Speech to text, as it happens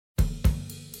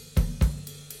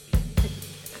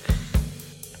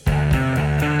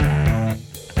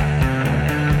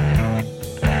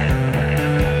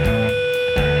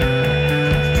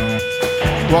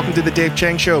Welcome to the Dave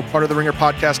Chang Show, part of the Ringer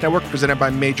Podcast Network, presented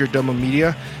by Major Domo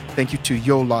Media. Thank you to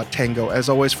Yola Tango, as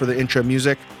always, for the intro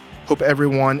music. Hope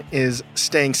everyone is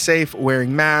staying safe,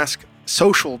 wearing masks,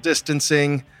 social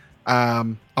distancing, a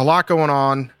lot going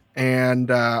on.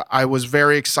 And I was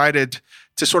very excited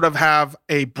to sort of have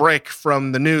a break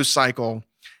from the news cycle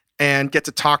and get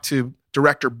to talk to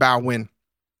director Bao Nguyen.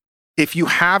 If you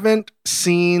haven't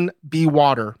seen Be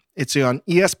Water, it's on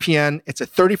ESPN. It's a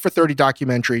 30 for 30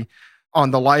 documentary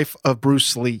on the life of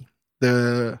Bruce Lee,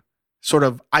 the sort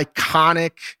of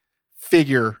iconic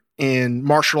figure in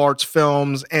martial arts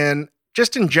films and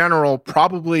just in general,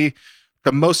 probably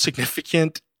the most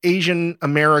significant Asian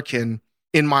American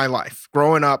in my life.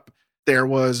 Growing up, there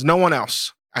was no one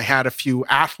else. I had a few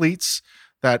athletes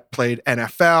that played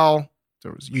NFL.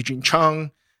 There was Eugene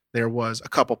Chung. There was a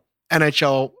couple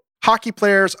NHL hockey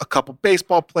players, a couple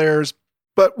baseball players,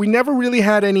 but we never really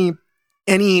had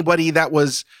anybody that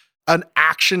was an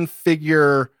action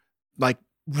figure, like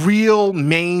real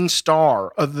main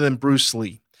star other than Bruce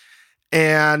Lee.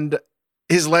 And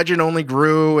his legend only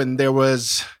grew, and there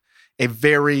was a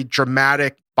very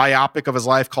dramatic biopic of his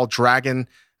life called Dragon.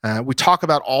 We talk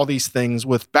about all these things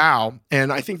with Bao,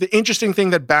 and I think the interesting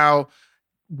thing that Bao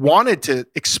wanted to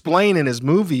explain in his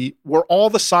movie were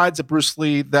all the sides of Bruce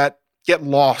Lee that get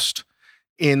lost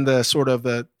in the sort of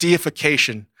the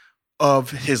deification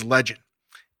of his legend.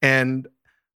 And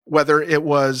whether it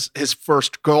was his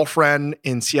first girlfriend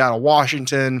in Seattle,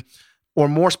 Washington, or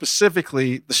more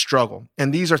specifically, the struggle.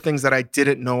 And these are things that I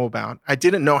didn't know about. I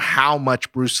didn't know how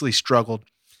much Bruce Lee struggled.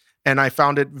 And I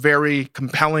found it very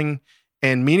compelling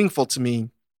and meaningful to me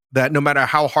that no matter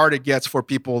how hard it gets for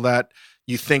people that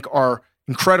you think are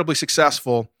incredibly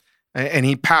successful, and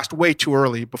he passed way too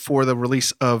early before the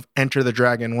release of Enter the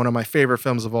Dragon, one of my favorite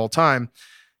films of all time,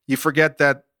 you forget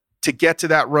that to get to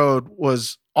that road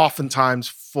was oftentimes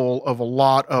full of a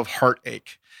lot of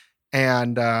heartache.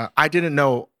 And I didn't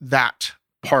know that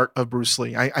part of Bruce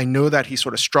Lee. I know that he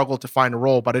sort of struggled to find a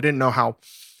role, but I didn't know how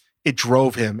it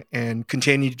drove him and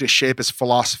continued to shape his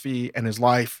philosophy and his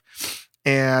life.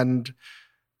 And,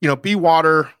 Be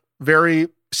Water, very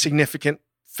significant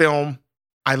film.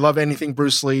 I love anything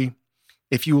Bruce Lee.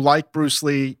 If you like Bruce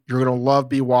Lee, you're going to love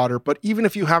Be Water. But even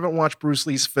if you haven't watched Bruce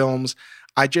Lee's films,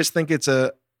 I just think it's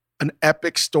an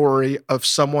epic story of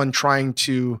someone trying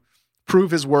to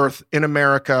prove his worth in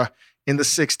America in the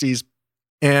 60s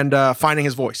and finding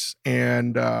his voice.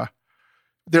 And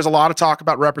there's a lot of talk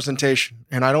about representation,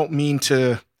 and I don't mean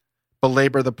to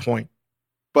belabor the point,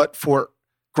 but for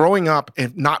growing up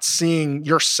and not seeing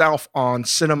yourself on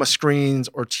cinema screens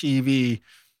or TV,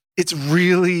 it's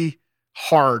really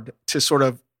hard to sort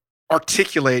of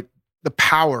articulate the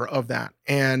power of that.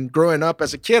 And growing up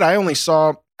as a kid, I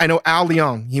know Al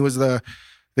Leong. He was the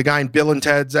guy in Bill and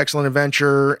Ted's Excellent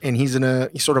Adventure, and he's in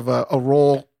he's sort of a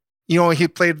role. He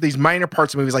played these minor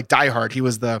parts of movies like Die Hard. He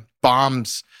was the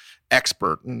bombs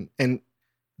expert. And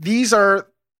these are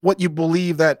what you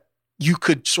believe that you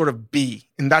could sort of be.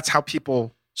 And that's how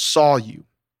people saw you.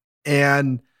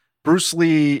 And Bruce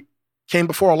Lee came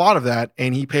before a lot of that,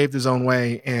 and he paved his own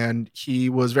way. And he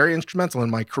was very instrumental in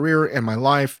my career and my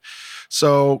life.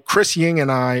 So Chris Ying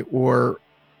and I were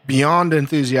beyond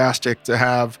enthusiastic to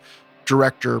have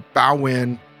director Bao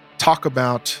Nguyen talk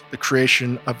about the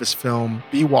creation of his film,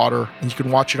 Be Water, and you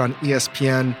can watch it on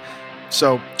ESPN.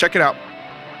 So check it out.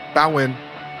 Bao Nguyen,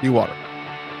 Be Water.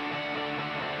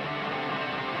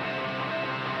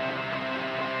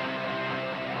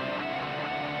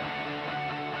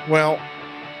 Well,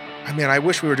 I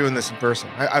wish we were doing this in person.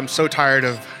 I'm so tired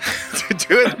of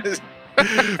doing this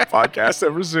podcast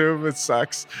over Zoom. It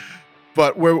sucks.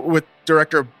 But we're with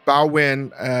director Bao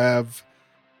Nguyen of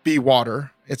Be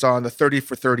Water. It's on the 30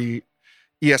 for 30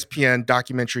 ESPN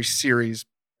documentary series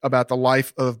about the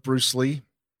life of Bruce Lee.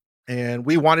 And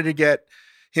we wanted to get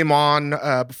him on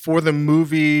before the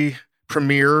movie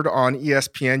premiered on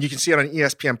ESPN. You can see it on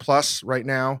ESPN Plus right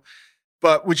now,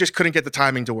 but we just couldn't get the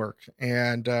timing to work.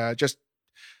 And just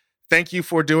thank you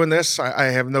for doing this. I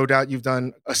have no doubt you've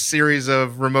done a series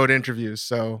of remote interviews.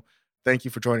 So thank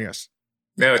you for joining us.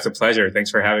 No, it's a pleasure. Thanks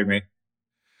for having me.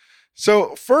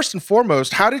 So first and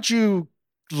foremost, how did you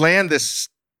land this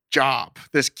job,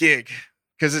 this gig?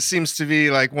 Because it seems to be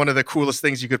like one of the coolest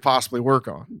things you could possibly work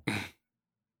on.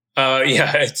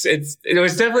 It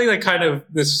was definitely like kind of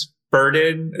this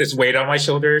burden, this weight on my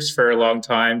shoulders for a long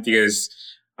time, because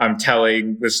I'm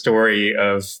telling the story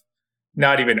of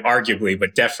not even arguably,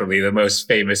 but definitely the most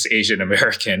famous Asian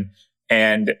American.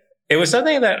 And it was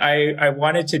something that I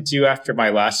wanted to do after my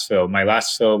last film. My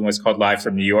last film was called Live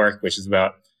from New York, which is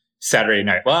about Saturday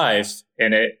Night Live.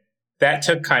 And that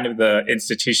took kind of the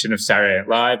institution of Saturday Night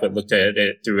Live, but looked at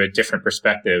it through a different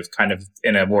perspective, kind of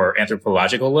in a more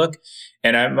anthropological look.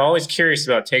 And I'm always curious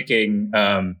about taking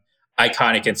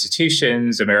iconic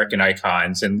institutions, American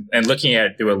icons, and looking at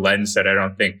it through a lens that I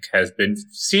don't think has been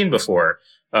seen before.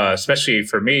 Especially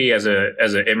for me as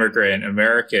an immigrant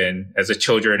American, as a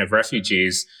children of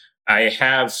refugees, I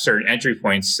have certain entry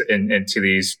points into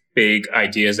these big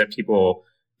ideas that people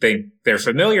think they're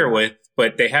familiar with,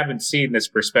 but they haven't seen this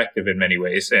perspective in many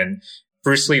ways. And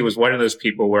Bruce Lee was one of those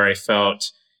people where I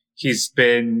felt he's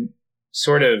been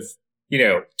sort of,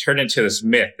 turned into this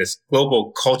myth, this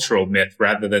global cultural myth,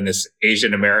 rather than this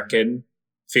Asian American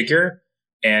figure.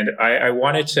 And I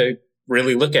wanted to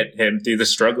really look at him through the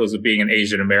struggles of being an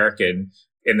Asian American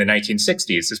in the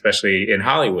 1960s, especially in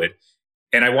Hollywood.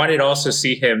 And I wanted to also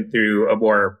see him through a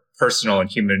more personal and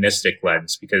humanistic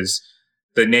lens, because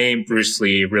the name Bruce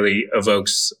Lee really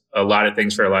evokes a lot of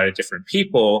things for a lot of different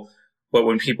people. But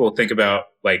when people think about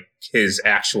like his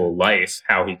actual life,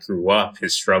 how he grew up,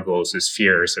 his struggles, his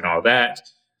fears and all that,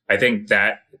 I think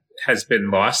that has been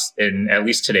lost in at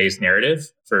least today's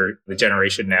narrative for the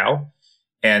generation now.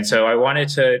 And so I wanted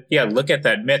to, look at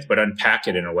that myth, but unpack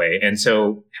it in a way. And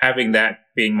so having that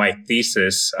being my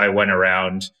thesis, I went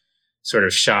around sort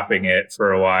of shopping it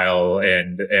for a while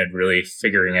and really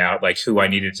figuring out like who I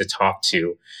needed to talk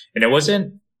to. And it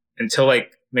wasn't until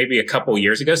like maybe a couple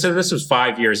years ago. So this was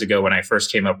 5 years ago when I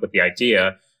first came up with the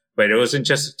idea, but it wasn't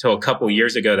just until a couple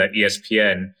years ago that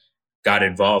ESPN got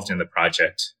involved in the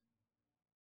project.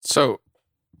 So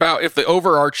about if the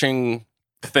overarching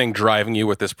thing driving you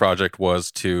with this project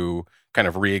was to kind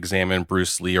of re-examine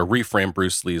Bruce Lee or reframe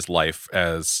Bruce Lee's life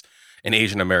as an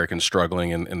Asian American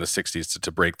struggling in the 60s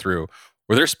to break through,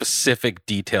 were there specific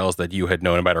details that you had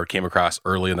known about or came across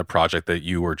early in the project that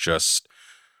you were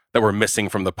that were missing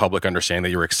from the public understanding that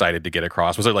you were excited to get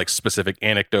across? Was there like specific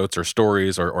anecdotes or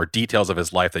stories or details of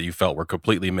his life that you felt were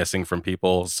completely missing from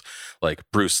people's like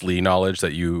Bruce Lee knowledge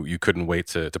that you couldn't wait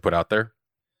to put out there?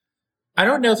 I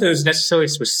don't know if it was necessarily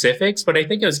specifics, but I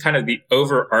think it was kind of the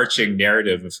overarching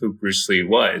narrative of who Bruce Lee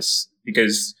was.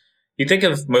 Because you think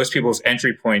of most people's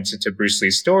entry points into Bruce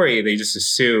Lee's story, they just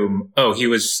assume, oh, he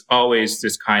was always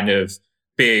this kind of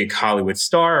big Hollywood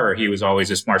star, or he was always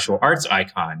this martial arts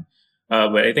icon.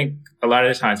 But I think a lot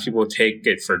of the times people take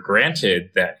it for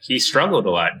granted that he struggled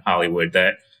a lot in Hollywood,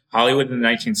 that Hollywood in the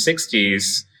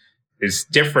 1960s is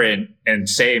different and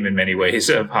same in many ways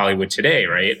of Hollywood today,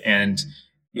 right? And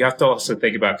you have to also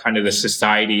think about kind of the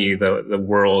society, the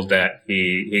world that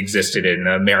he existed in,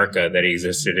 America that he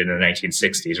existed in the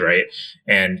 1960s, right?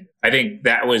 And I think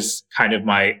that was kind of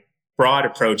my broad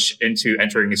approach into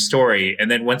entering his story.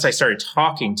 And then once I started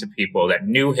talking to people that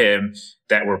knew him,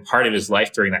 that were part of his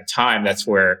life during that time, that's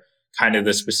where kind of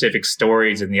the specific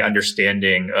stories and the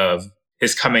understanding of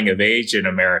his coming of age in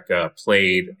America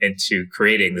played into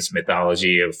creating this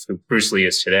mythology of who Bruce Lee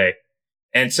is today.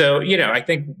 And so, I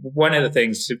think one of the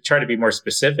things to try to be more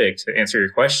specific to answer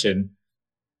your question,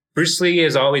 Bruce Lee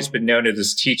has always been known as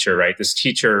this teacher, right? This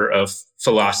teacher of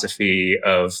philosophy,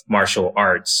 of martial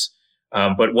arts.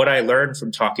 But what I learned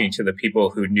from talking to the people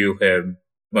who knew him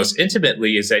most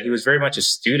intimately is that he was very much a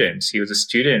student. He was a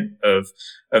student of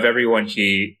everyone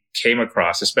he came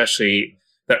across, especially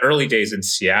the early days in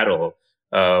Seattle.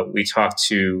 We talked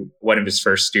to one of his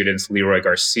first students, Leroy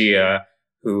Garcia,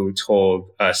 who told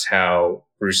us how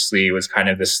Bruce Lee was kind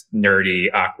of this nerdy,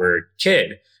 awkward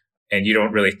kid. And you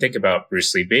don't really think about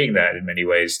Bruce Lee being that in many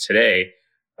ways today.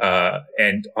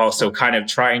 And also kind of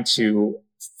trying to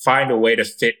find a way to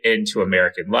fit into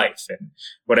American life. And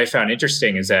what I found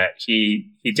interesting is that he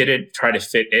didn't try to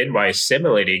fit in by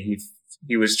assimilating.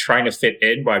 He was trying to fit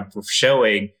in by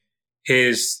showing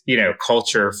his,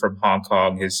 culture from Hong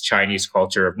Kong, his Chinese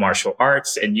culture of martial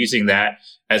arts, and using that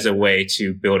as a way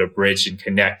to build a bridge and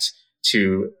connect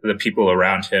to the people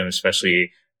around him,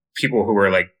 especially people who were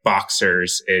like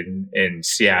boxers in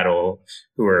Seattle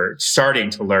who were starting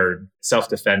to learn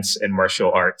self-defense and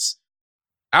martial arts.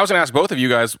 I was going to ask both of you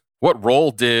guys, what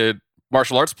role did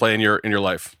martial arts play in your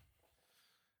life?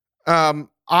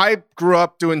 I grew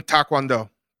up doing Taekwondo,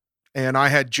 and I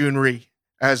had Jun Ri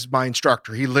as my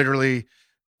instructor. He literally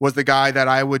was the guy that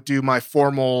I would do my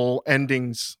formal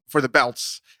endings for the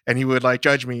belts, and he would like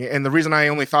judge me. And the reason I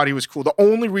only thought he was cool, the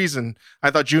only reason I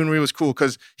thought Jun Ri was cool,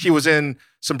 because he was in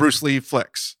some Bruce Lee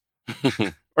flicks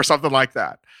or something like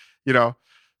that,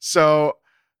 So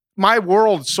my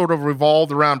world sort of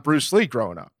revolved around Bruce Lee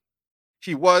growing up.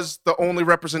 He was the only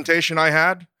representation I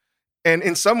had. And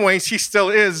in some ways, he still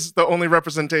is the only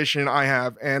representation I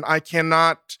have. And I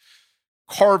cannot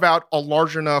carve out a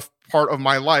large enough part of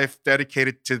my life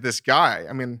dedicated to this guy.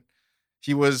 I mean,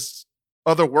 he was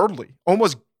otherworldly,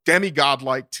 almost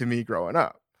demigod-like to me growing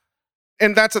up.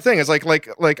 And that's the thing, is like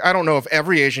I don't know if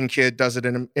every Asian kid does it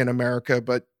in America,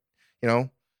 but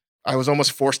I was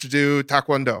almost forced to do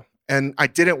Taekwondo. And I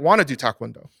didn't want to do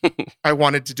Taekwondo. I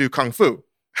wanted to do Kung Fu.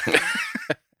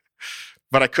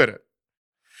 But I couldn't.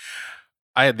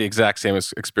 I had the exact same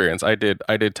experience. I did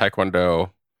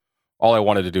Taekwondo. All I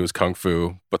wanted to do was Kung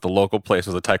Fu, but the local place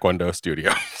was a Taekwondo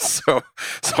studio. So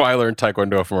I learned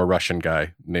Taekwondo from a Russian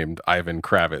guy named Ivan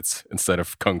Kravitz instead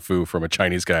of Kung Fu from a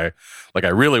Chinese guy. Like I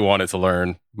really wanted to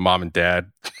learn, mom and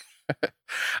dad.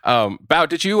 Bao,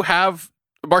 did you have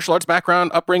a martial arts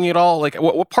background, upbringing at all? Like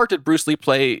what part did Bruce Lee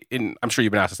play in? I'm sure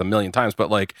you've been asked this a million times,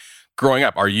 but like growing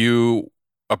up, are you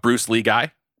a Bruce Lee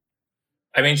guy?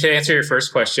 I mean, to answer your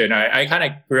first question, I kind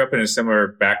of grew up in a similar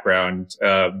background.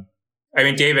 I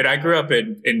mean, David, I grew up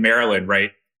in Maryland,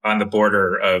 right on the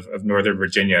border of Northern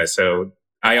Virginia. So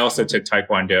I also took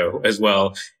Taekwondo as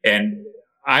well. And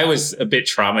I was a bit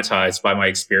traumatized by my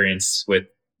experience with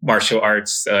martial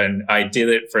arts. And I did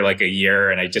it for like a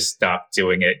year and I just stopped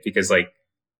doing it because like,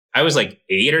 I was like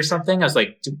 8 or something. I was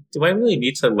like, do I really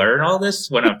need to learn all this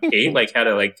when I'm 8? Like how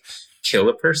to like kill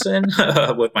a person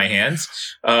with my hands?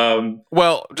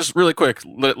 Well, just really quick,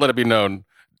 let it be known,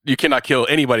 you cannot kill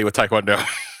anybody with Taekwondo.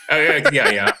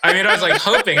 Yeah. I mean, I was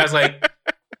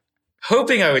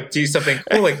hoping I would do something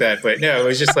cool like that, but no, it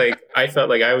was just like, I felt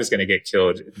like I was going to get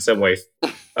killed in some way.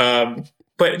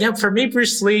 But yeah, for me,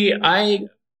 Bruce Lee, I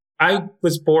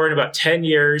was born about 10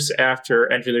 years after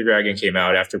Enter the Dragon came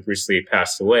out, after Bruce Lee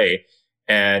passed away.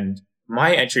 And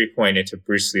my entry point into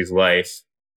Bruce Lee's life,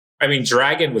 I mean,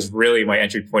 Dragon was really my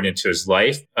entry point into his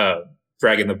life,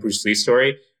 Dragon, the Bruce Lee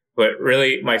story. But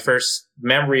really, my first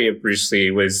memory of Bruce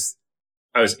Lee was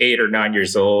I was 8 or 9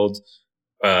 years old,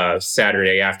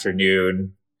 Saturday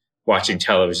afternoon, watching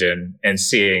television and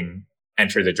seeing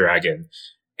Enter the Dragon.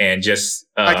 And just...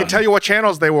 I can tell you what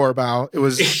channels they were about. It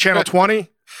was channel 20.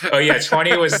 Oh, yeah.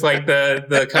 20 was like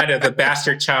the kind of the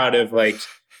bastard child of like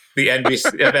the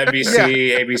NBC, yeah.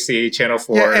 ABC, Channel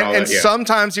 4, and all that. And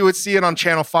sometimes you would see it on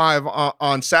Channel 5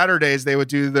 on Saturdays. They would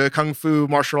do the Kung Fu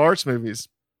martial arts movies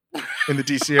in the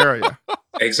DC area.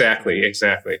 Exactly.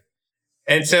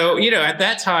 And so, at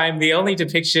that time, the only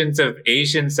depictions of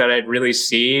Asians that I'd really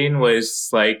seen was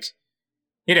like,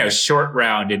 Short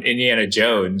Round and Indiana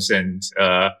Jones. And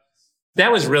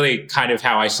that was really kind of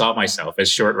how I saw myself, as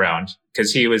Short Round,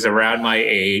 because he was around my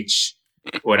age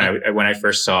when I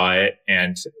first saw it.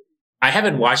 And I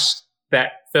haven't watched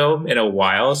that film in a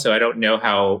while, so I don't know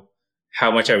how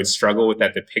much I would struggle with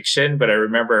that depiction. But I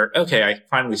remember, okay, I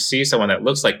finally see someone that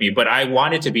looks like me, but I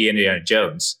wanted to be Indiana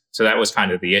Jones. So that was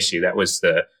kind of the issue. That was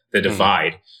the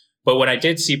divide. But when I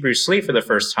did see Bruce Lee for the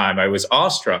first time, I was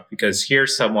awestruck because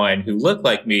here's someone who looked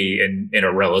like me in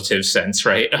a relative sense,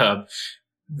 right?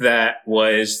 That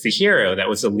was the hero. That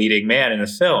was the leading man in the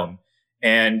film.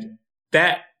 And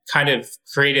that kind of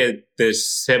created this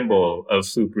symbol of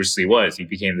who Bruce Lee was. He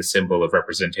became the symbol of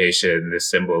representation, the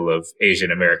symbol of Asian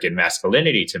American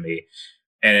masculinity to me.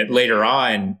 And later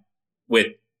on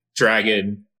with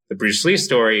Dragon, the Bruce Lee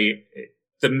story,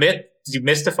 the myth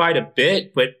demystified a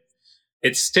bit, but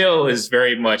it still is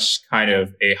very much kind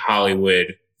of a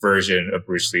Hollywood version of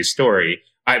Bruce Lee's story.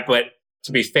 But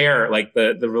to be fair, like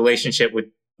the relationship with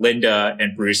Linda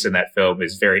and Bruce in that film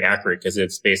is very accurate because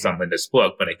it's based on Linda's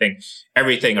book. But I think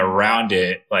everything around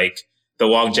it, like the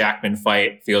Wong Jackman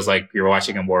fight, feels like you're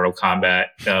watching a Mortal Kombat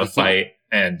fight,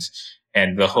 and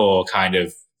the whole kind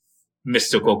of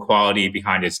mystical quality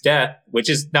behind his death, which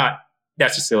is not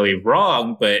necessarily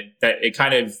wrong, but that it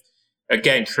kind of,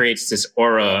 again, creates this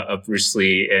aura of Bruce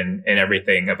Lee and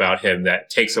everything about him that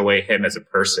takes away him as a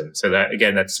person. So that,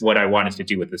 again, that's what I wanted to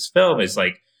do with this film, is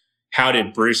like, how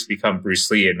did Bruce become Bruce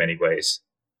Lee in many ways?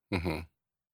 Mm-hmm.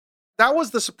 That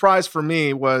was the surprise for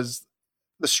me, was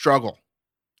the struggle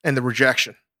and the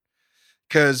rejection.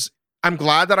 Because I'm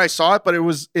glad that I saw it, but it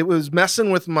was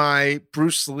messing with my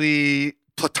Bruce Lee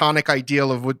platonic ideal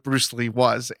of what Bruce Lee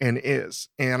was and is.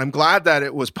 And I'm glad that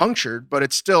it was punctured, but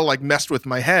it still like messed with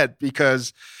my head,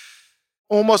 because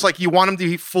almost like you want him to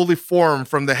be fully formed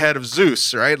from the head of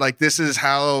Zeus, right? Like this is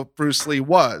how Bruce Lee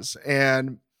was.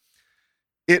 And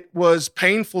it was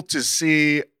painful to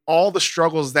see all the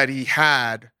struggles that he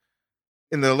had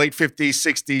in the late 50s,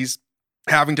 60s,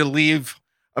 having to leave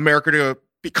America to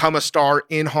become a star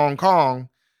in Hong Kong,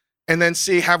 and then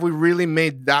see, have we really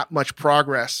made that much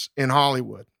progress in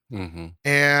Hollywood? Mm-hmm.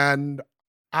 And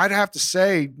I'd have to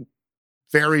say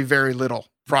very, very little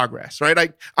progress, right?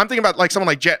 I'm thinking about like someone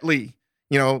like Jet Li,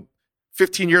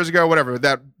 15 years ago, whatever,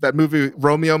 that movie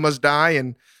Romeo Must Die.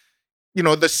 And,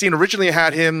 the scene originally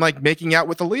had him like making out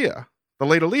with Aaliyah. the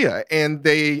late Aaliyah, and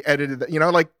they edited that.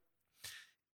 Like,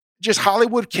 just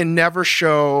Hollywood can never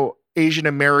show Asian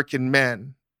American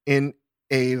men in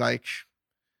a like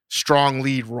strong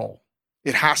lead role.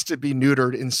 It has to be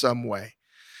neutered in some way.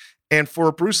 And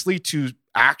for Bruce Lee to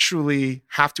actually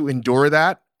have to endure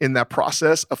that in that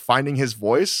process of finding his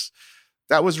voice,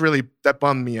 that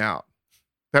bummed me out.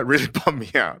 That really bummed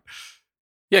me out.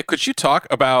 Yeah, could you talk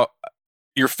about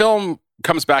your film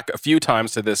comes back a few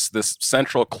times to this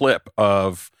central clip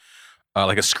of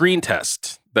like a screen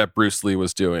test that Bruce Lee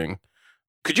was doing.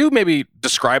 Could you maybe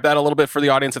describe that a little bit for the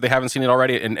audience if they haven't seen it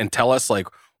already, and tell us like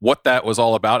what that was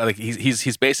all about? Like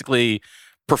he's basically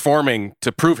performing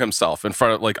to prove himself in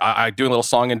front of like I doing a little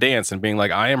song and dance and being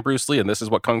like, I am Bruce Lee and this is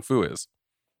what Kung Fu is.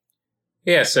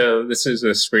 Yeah, so this is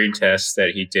a screen test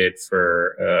that he did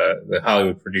for the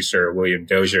Hollywood producer William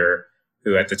Dozier,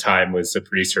 who at the time was the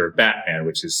producer of Batman,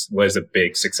 which was a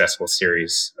big successful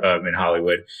series in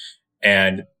Hollywood.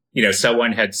 And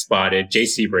someone had spotted, Jay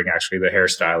Sebring, actually the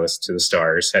hairstylist to the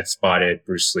stars, had spotted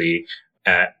Bruce Lee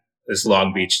at this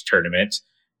Long Beach tournament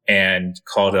and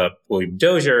called up William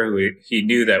Dozier, who he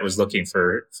knew that was looking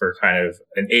for kind of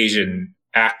an Asian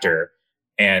actor.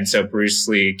 And so Bruce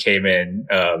Lee came in.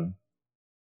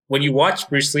 When you watch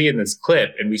Bruce Lee in this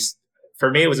clip, and for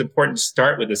me, it was important to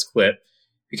start with this clip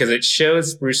because it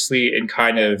shows Bruce Lee in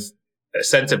kind of a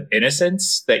sense of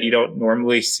innocence that you don't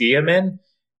normally see him in.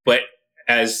 But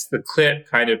as the clip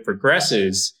kind of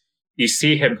progresses, you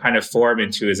see him kind of form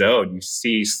into his own. You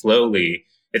see slowly,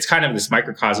 it's kind of this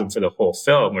microcosm for the whole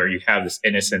film where you have this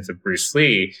innocence of Bruce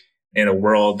Lee in a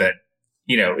world that,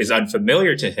 is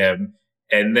unfamiliar to him.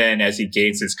 And then as he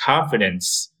gains his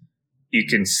confidence, you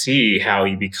can see how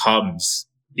he becomes,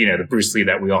 the Bruce Lee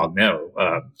that we all know.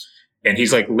 And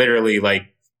he's like literally like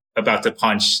about to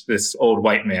punch this old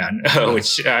white man,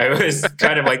 which I was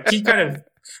kind of like, he kind of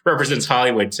represents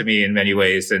Hollywood to me in many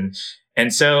ways.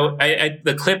 And so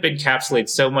the clip encapsulates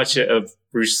so much of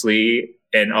Bruce Lee.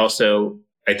 And also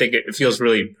I think it feels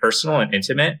really personal and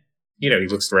intimate. He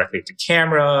looks directly at the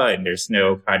camera and there's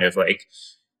no kind of like,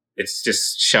 it's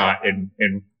just shot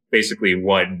in basically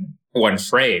one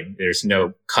frame. There's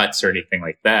no cuts or anything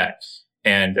like that.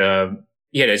 And,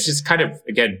 it's just kind of,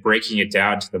 again, breaking it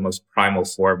down to the most primal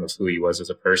form of who he was as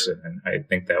a person. And I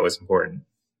think that was important.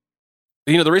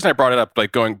 The reason I brought it up,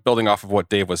 like building off of what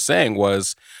Dave was saying,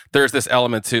 was there's this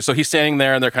element too. So he's standing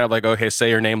there and they're kind of like, okay, say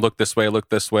your name, look this way,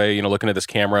 looking at this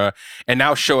camera, and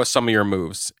now show us some of your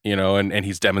moves, and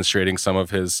he's demonstrating some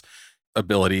of his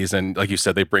abilities. And like you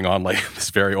said, they bring on like this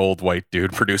very old white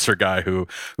dude producer guy who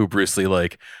Bruce Lee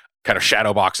like kind of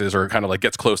shadow boxes or kind of like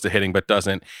gets close to hitting but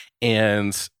doesn't.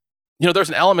 And there's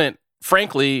an element,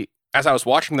 frankly, as I was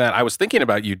watching that, I was thinking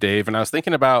about you, Dave, and I was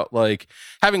thinking about like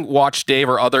having watched Dave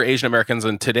or other Asian Americans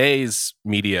in today's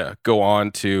media go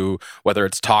on to whether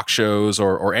it's talk shows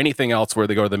or anything else where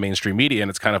they go to the mainstream media, and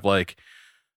it's kind of like,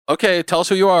 okay, tell us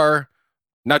who you are.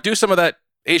 Now do some of that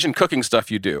Asian cooking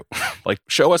stuff you do. Like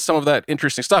show us some of that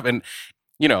interesting stuff. And,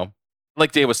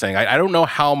 like Dave was saying, I don't know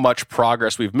how much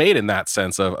progress we've made in that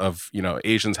sense of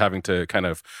Asians having to kind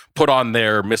of put on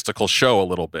their mystical show a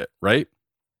little bit, right?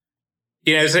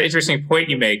 It's an interesting point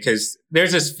you make because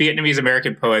there's this Vietnamese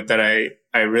American poet that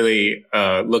I really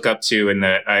look up to, and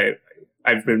that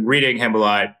I've been reading him a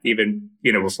lot even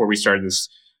before we started this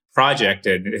project.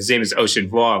 And his name is Ocean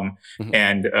Vuong, mm-hmm.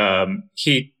 And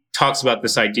he talks about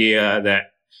this idea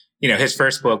that his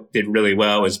first book did really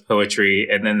well as poetry,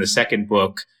 and then the second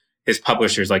book, his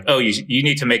publisher's like, oh, you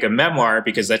need to make a memoir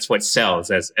because that's what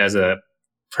sells as a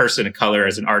person of color,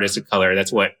 as an artist of color.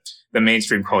 That's what the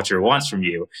mainstream culture wants from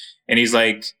you. And he's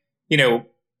like,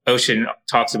 Ocean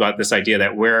talks about this idea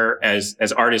that we're as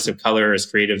artists of color,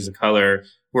 as creatives of color,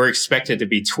 we're expected to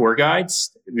be tour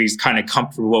guides, these kind of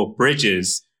comfortable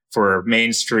bridges for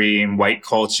mainstream white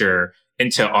culture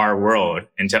into our world,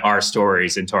 into our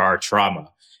stories, into our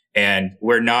trauma. And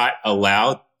we're not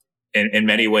allowed in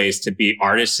many ways to be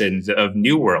artisans of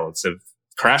new worlds, of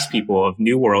craftspeople of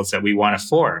new worlds that we want to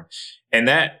form. And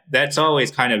that's always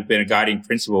kind of been a guiding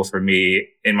principle for me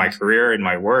in my career and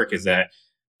my work, is that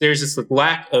there's this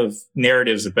lack of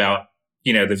narratives about,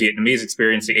 the Vietnamese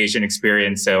experience, the Asian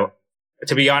experience. So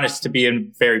to be honest, to be in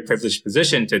a very privileged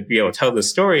position to be able to tell those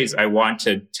stories, I want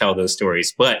to tell those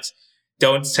stories, but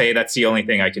don't say that's the only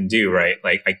thing I can do, right?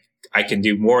 Like I can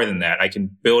do more than that. I can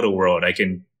build a world. I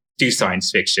can do science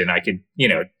fiction. I could,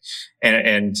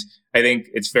 and I think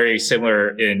it's very similar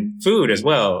in food as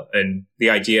well. And the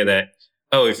idea that,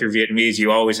 oh, if you're Vietnamese,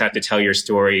 you always have to tell your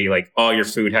story. Like all your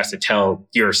food has to tell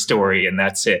your story and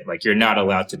that's it. Like you're not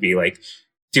allowed to be like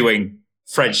doing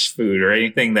French food or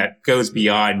anything that goes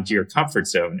beyond your comfort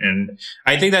zone. And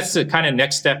I think that's the kind of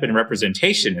next step in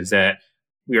representation, is that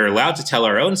we are allowed to tell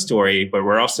our own story, but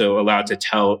we're also allowed to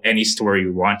tell any story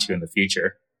we want to in the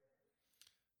future.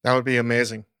 That would be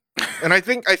amazing. And I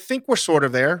think we're sort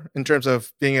of there in terms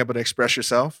of being able to express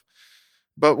yourself.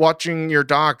 But watching your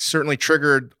doc certainly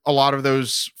triggered a lot of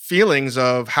those feelings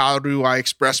of how do I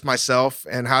express myself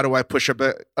and how do I push up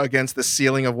against the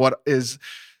ceiling of what is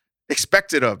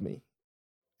expected of me.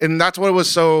 And that's what was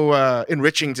so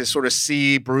enriching to sort of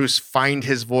see Bruce find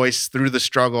his voice through the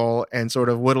struggle and sort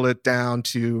of whittle it down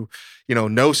to,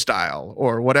 no style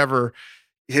or whatever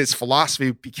his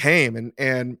philosophy became.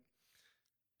 And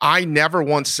I never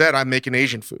once said I'm making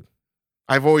Asian food.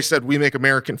 I've always said we make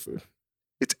American food.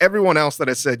 It's everyone else that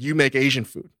has said you make Asian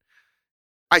food.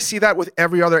 I see that with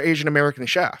every other Asian American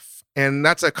chef. And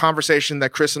that's a conversation that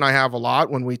Chris and I have a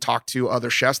lot when we talk to other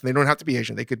chefs. And they don't have to be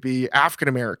Asian. They could be African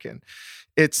American.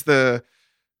 It's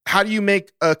how do you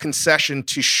make a concession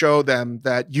to show them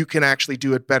that you can actually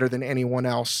do it better than anyone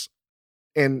else?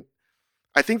 And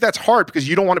I think that's hard because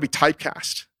you don't want to be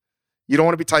typecast. You don't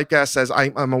want to be typecast as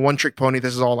I'm a one-trick pony.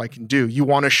 This is all I can do. You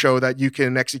want to show that you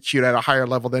can execute at a higher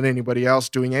level than anybody else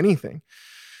doing anything.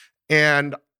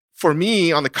 And for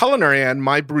me, on the culinary end,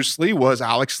 my Bruce Lee was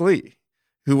Alex Lee,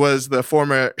 who was the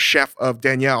former chef of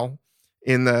Danielle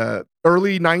in the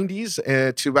early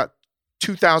 90s to about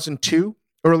 2002,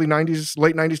 early 90s,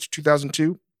 late 90s to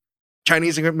 2002.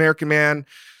 Chinese American man,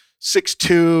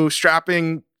 6'2",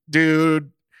 strapping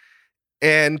dude.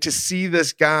 And to see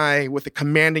this guy with a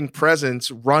commanding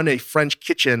presence run a French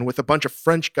kitchen with a bunch of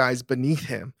French guys beneath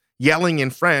him, yelling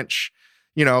in French,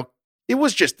 it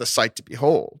was just a sight to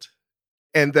behold.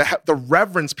 And the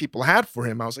reverence people had for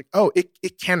him, I was like, oh,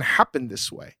 it can happen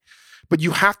this way. But you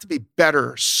have to be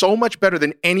better, so much better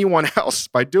than anyone else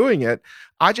by doing it.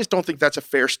 I just don't think that's a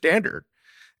fair standard.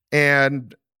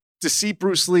 And to see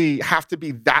Bruce Lee have to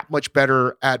be that much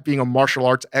better at being a martial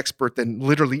arts expert than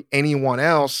literally anyone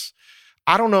else,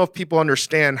 I don't know if people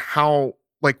understand how,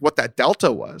 what that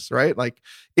delta was, right? Like,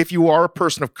 if you are a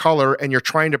person of color and you're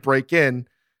trying to break in,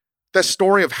 the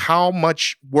story of how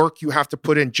much work you have to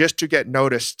put in just to get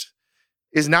noticed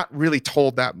is not really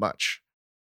told that much.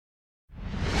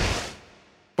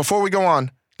 Before we go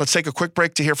on, let's take a quick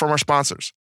break to hear from our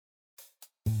sponsors.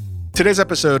 Today's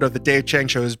episode of The Dave Chang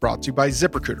Show is brought to you by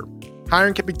ZipRecruiter.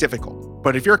 Hiring can be difficult,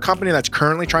 but if you're a company that's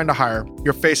currently trying to hire,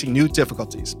 you're facing new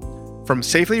difficulties. From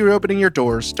safely reopening your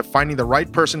doors to finding the right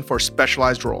person for a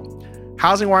specialized role,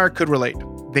 HousingWire could relate.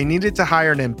 They needed to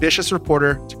hire an ambitious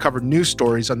reporter to cover news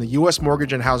stories on the U.S.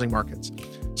 mortgage and housing markets.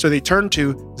 So they turned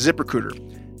to ZipRecruiter.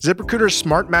 ZipRecruiter's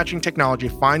smart matching technology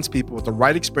finds people with the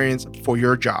right experience for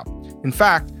your job. In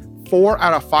fact, 4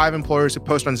 out of 5 employers who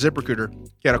post on ZipRecruiter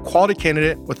get a quality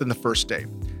candidate within the first day.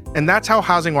 And that's how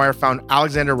HousingWire found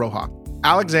Alexandra Roja.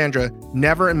 Alexandra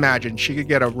never imagined she could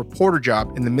get a reporter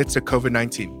job in the midst of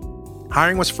COVID-19.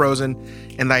 Hiring was frozen,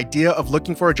 and the idea of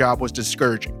looking for a job was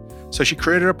discouraging. So she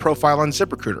created a profile on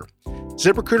ZipRecruiter.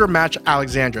 ZipRecruiter matched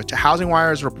Alexandra to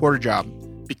HousingWire's reporter job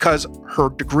because her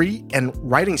degree and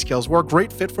writing skills were a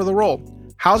great fit for the role.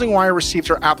 HousingWire received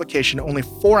her application only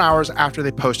 4 hours after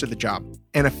they posted the job.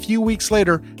 And a few weeks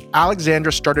later,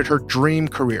 Alexandra started her dream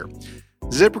career.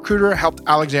 ZipRecruiter helped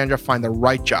Alexandra find the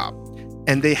right job,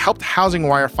 and they helped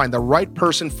HousingWire find the right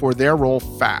person for their role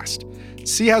fast.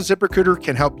 See how ZipRecruiter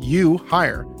can help you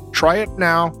hire. Try it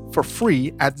now for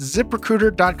free at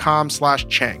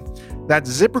ZipRecruiter.com/Chang.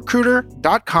 That's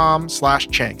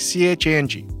ZipRecruiter.com/Chang,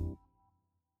 CHANG.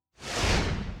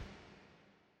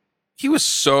 He was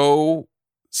so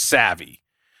savvy.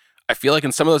 I feel like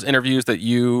in some of those interviews that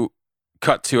you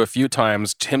cut to a few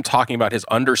times, him talking about his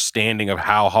understanding of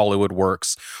how Hollywood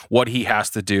works, what he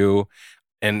has to do,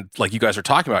 and like you guys are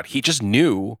talking about, he just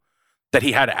knew that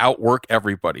he had to outwork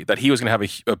everybody, that he was going to have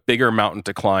a bigger mountain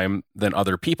to climb than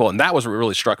other people. And that was what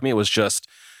really struck me. It was just,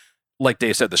 like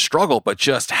Dave said, the struggle, but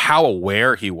just how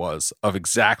aware he was of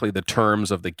exactly the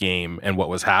terms of the game and what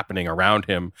was happening around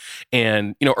him.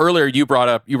 And, you know, earlier you brought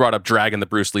up Dragon, the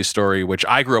Bruce Lee story, which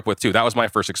I grew up with too. That was my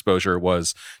first exposure,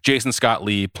 was Jason Scott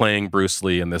Lee playing Bruce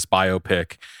Lee in this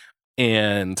biopic.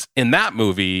 And in that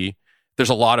movie, there's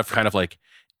a lot of kind of like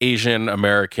Asian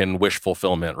American wish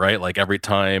fulfillment, right? Like every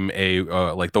time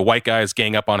like the white guys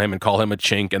gang up on him and call him a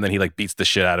chink, and then he like beats the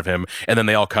shit out of him, and then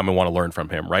they all come and want to learn from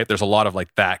him, right? There's a lot of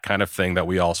like that kind of thing that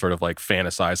we all sort of like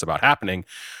fantasize about happening.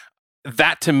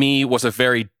 That to me was a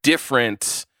very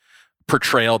different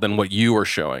portrayal than what you were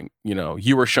showing. You know,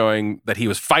 you were showing that he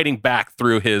was fighting back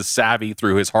through his savvy,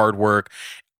 through his hard work.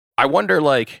 I wonder,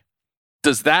 like,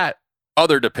 does that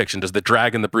other depiction, does the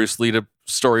Dragon, the Bruce Lee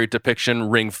story depiction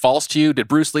ring false to you? Did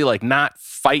Bruce Lee like not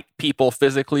fight people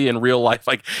physically in real life?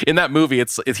 Like in that movie,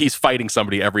 it's he's fighting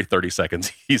somebody every 30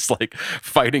 seconds. He's like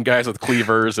fighting guys with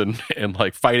cleavers and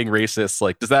like fighting racists.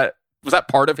 Like was that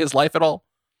part of his life at all?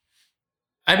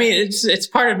 I mean, it's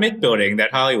part of myth building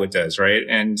that Hollywood does, right?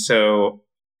 And so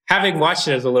having watched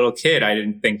it as a little kid, I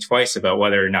didn't think twice about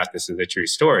whether or not this is a true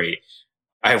story.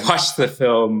 I watched the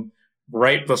film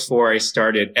right before I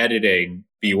started editing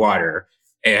Be Water,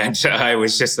 and I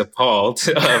was just appalled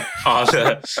of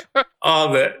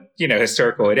all the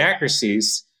historical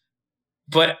inaccuracies.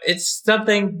 But it's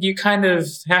something you kind of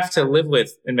have to live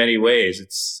with in many ways.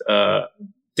 It's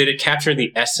did it capture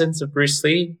the essence of Bruce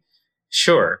Lee?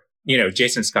 Sure.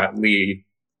 Jason Scott Lee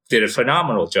did a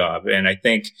phenomenal job, and I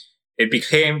think it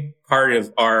became part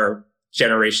of our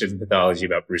generation's mythology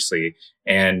about Bruce Lee.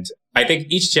 And I think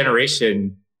each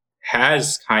generation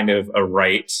has kind of a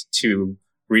right to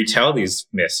retell these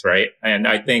myths, right? And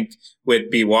I think with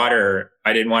Be Water,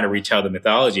 I didn't want to retell the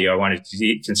mythology. I wanted to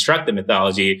deconstruct the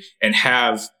mythology and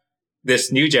have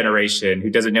this new generation who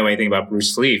doesn't know anything about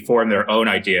Bruce Lee form their own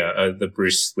idea of the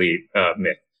Bruce Lee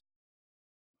myth.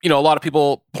 A lot of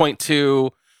people point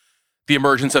to the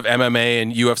emergence of MMA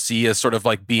and UFC as sort of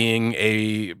like being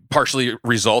a partially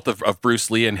result of Bruce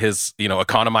Lee and his,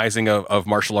 economizing of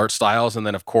martial arts styles. And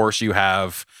then, of course, you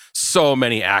have so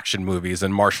many action movies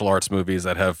and martial arts movies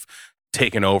that have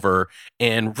taken over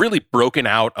and really broken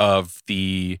out of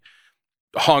the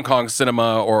Hong Kong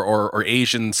cinema or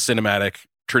Asian cinematic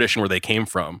tradition where they came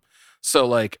from. So,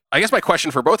 like, I guess my question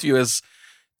for both of you is,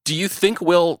 do you think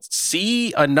we'll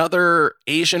see another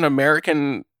Asian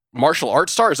American martial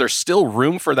arts star? Is there still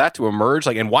room for that to emerge?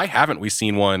 Like, and why haven't we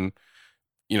seen one,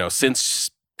 since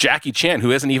Jackie Chan,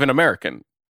 who isn't even American?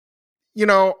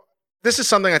 This is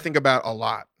something I think about a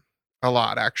lot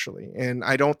actually. And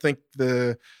I don't think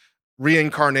the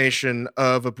reincarnation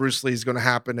of a Bruce Lee is going to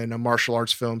happen in a martial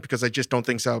arts film, because I just don't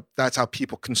think so. That's how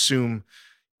people consume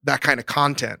that kind of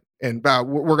content. And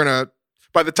we're going to,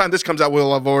 by the time this comes out,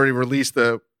 we'll have already released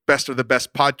the Best of the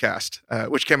Best podcast,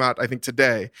 which came out, I think,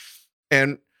 today.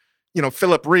 And,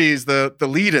 Philip Ree's the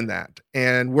lead in that.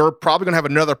 And we're probably going to have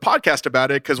another podcast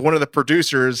about it because one of the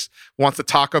producers wants to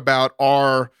talk about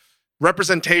our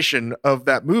representation of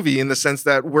that movie, in the sense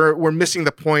that we're missing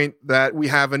the point that we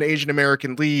have an Asian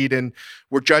American lead and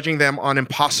we're judging them on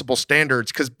impossible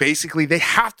standards, because basically they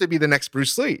have to be the next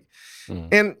Bruce Lee.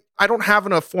 And I don't have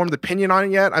an formed opinion on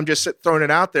it yet. I'm just throwing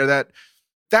it out there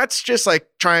that's just like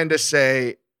trying to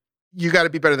say, you got to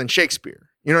be better than Shakespeare.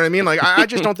 You know what I mean? Like, I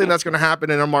just don't think that's going to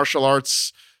happen in a martial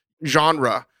arts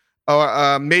genre.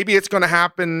 Maybe it's going to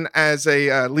happen as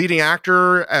a leading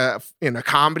actor in a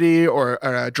comedy or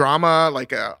a drama,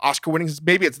 like Oscar winning.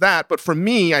 Maybe it's that. But for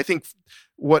me, I think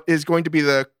what is going to be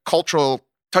the cultural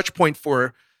touch point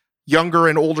for younger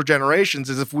and older generations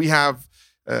is if we have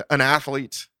an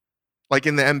athlete like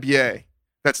in the NBA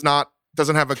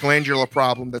doesn't have a glandular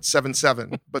problem that's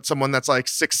 7'7", but someone that's like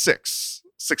 6'6",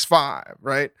 6'5",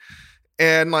 right?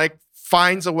 And like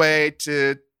finds a way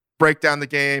to break down the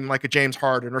game like a James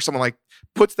Harden, or someone like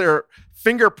puts their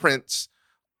fingerprints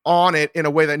on it in a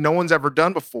way that no one's ever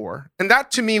done before. And that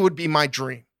to me would be my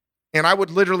dream. And I would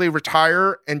literally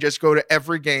retire and just go to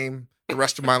every game the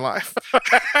rest of my life.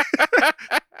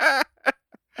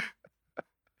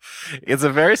 It's a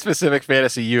very specific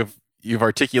fantasy you've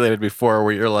articulated before,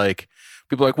 where you're like,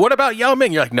 people are like, what about Yao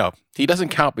Ming? You're like, no, he doesn't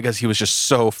count because he was just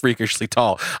so freakishly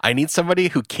tall. I need somebody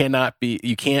who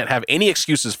you can't have any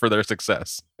excuses for their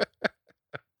success.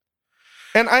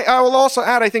 And I will also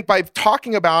add, I think by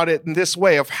talking about it in this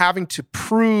way of having to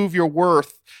prove your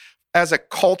worth as a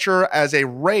culture, as a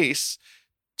race,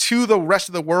 to the rest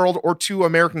of the world or to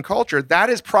American culture, that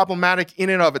is problematic in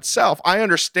and of itself. I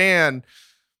understand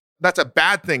that's a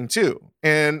bad thing too.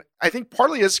 And I think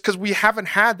partly is because we haven't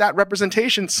had that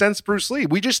representation since Bruce Lee.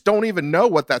 We just don't even know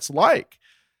what that's like.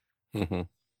 Mm-hmm.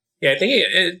 Yeah, I think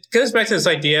it goes back to this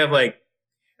idea of like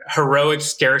heroic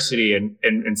scarcity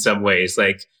in some ways.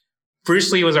 Like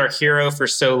Bruce Lee was our hero for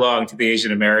so long to the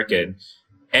Asian American.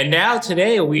 And now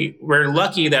today we're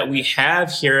lucky that we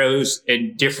have heroes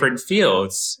in different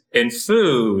fields, in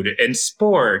food, in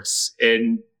sports,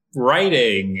 in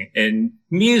writing, in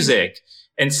music.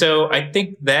 And so I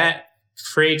think that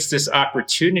creates this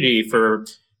opportunity for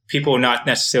people not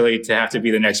necessarily to have to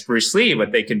be the next Bruce Lee,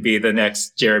 but they can be the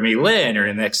next Jeremy Lin or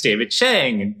the next David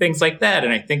Chang and things like that.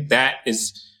 And I think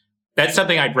that's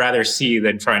something I'd rather see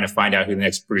than trying to find out who the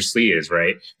next Bruce Lee is,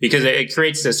 right? Because it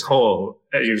creates this whole,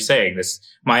 as you're saying, this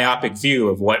myopic view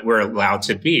of what we're allowed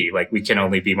to be. Like we can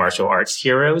only be martial arts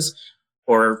heroes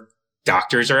or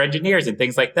doctors or engineers and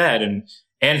things like that.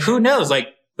 And who knows, like,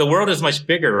 the world is much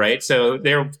bigger, right? So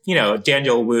they're,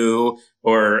 Daniel Wu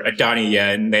or Donnie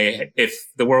Yen, if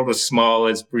the world was small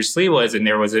as Bruce Lee was and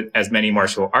there wasn't as many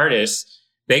martial artists,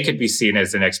 they could be seen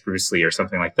as the next Bruce Lee or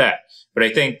something like that. But I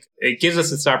think it gives us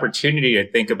this opportunity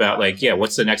to think about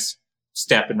what's the next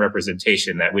step in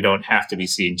representation, that we don't have to be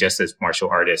seen just as martial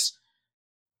artists.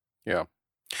 Yeah.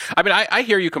 I mean, I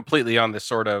hear you completely on this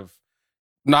sort of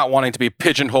not wanting to be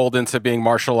pigeonholed into being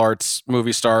martial arts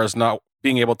movie stars, not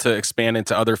being able to expand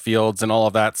into other fields and all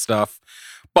of that stuff.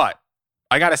 But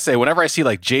I got to say, whenever I see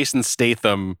like Jason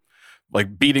Statham,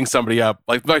 like beating somebody up,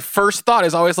 like my first thought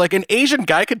is always like, an Asian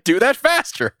guy could do that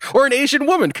faster, or an Asian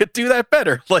woman could do that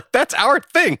better. Like, that's our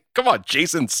thing. Come on,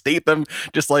 Jason Statham,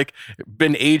 just like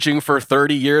been aging for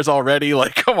 30 years already.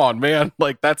 Like, come on, man.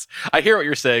 Like, I hear what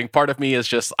you're saying. Part of me is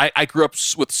just, I grew up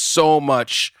with so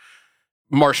much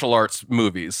martial arts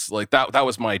movies. Like that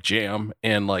was my jam.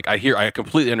 And like, I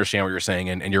completely understand what you're saying.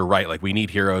 And you're right. Like, we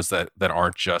need heroes that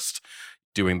aren't just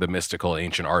doing the mystical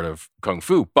ancient art of Kung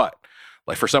Fu, but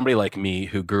like for somebody like me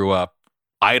who grew up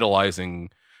idolizing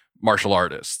martial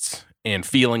artists and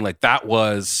feeling like that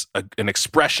was an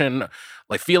expression,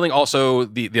 like feeling also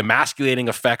the emasculating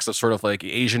effects of sort of like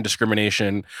Asian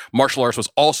discrimination, martial arts was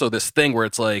also this thing where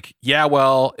it's like, yeah,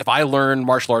 well, if I learn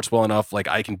martial arts well enough, like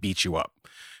I can beat you up.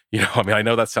 I mean, I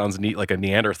know that sounds neat, like a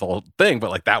Neanderthal thing, but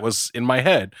like that was in my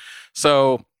head.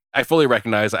 So I fully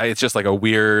recognize it's just like a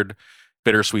weird,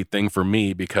 bittersweet thing for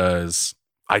me, because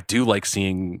I do like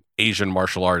seeing Asian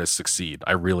martial artists succeed.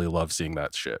 I really love seeing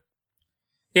that shit.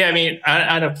 Yeah, I mean,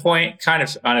 on a point, kind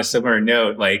of on a similar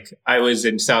note, like I was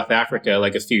in South Africa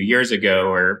like a few years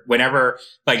ago, or whenever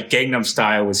like Gangnam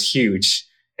Style was huge.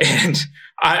 And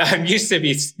I'm used to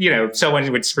be,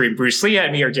 someone would scream Bruce Lee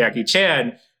at me or Jackie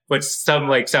Chan, but some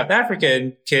like South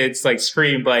African kids like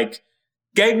screamed like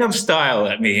Gangnam Style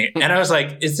at me. And I was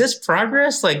like, is this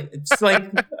progress? Like, it's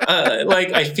like,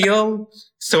 like I feel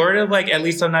sort of like, at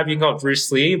least I'm not being called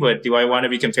Bruce Lee, but do I want to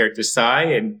be compared to Psy?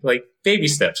 And like baby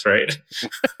steps, right?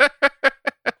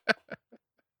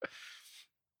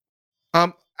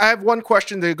 I have one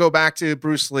question to go back to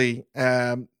Bruce Lee.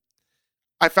 I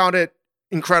found it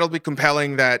incredibly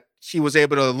compelling that he was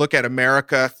able to look at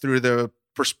America through the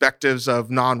perspectives of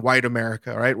non-white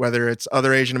America, right? Whether it's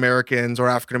other Asian Americans or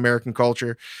African American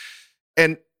culture.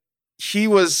 And he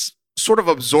was sort of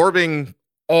absorbing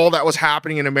all that was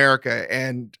happening in America.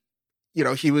 And,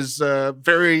 he was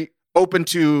very open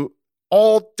to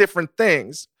all different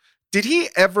things. Did he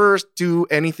ever do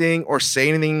anything or say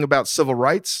anything about civil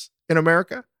rights in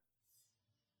America?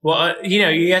 Well,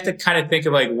 you have to kind of think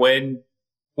of like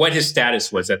what his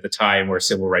status was at the time where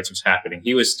civil rights was happening.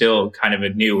 He was still kind of a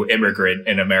new immigrant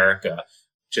in America,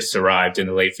 just arrived in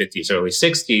the late 50s, early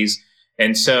 60s.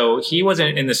 And so he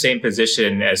wasn't in the same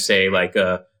position as, say, like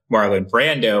a Marlon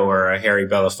Brando or a Harry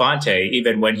Belafonte,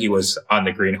 even when he was on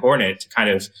the Green Hornet, to kind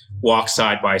of walk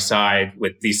side by side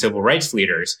with these civil rights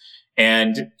leaders.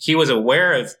 And he was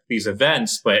aware of these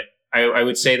events, but I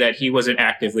would say that he wasn't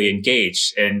actively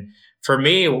engaged. And for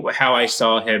me, how I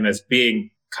saw him as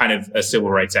being kind of a civil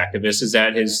rights activist is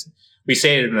that we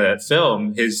say it in the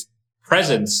film, his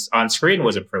presence on screen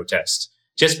was a protest.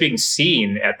 Just being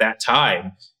seen at that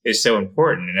time is so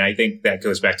important. And I think that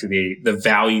goes back to the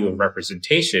value of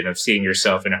representation, of seeing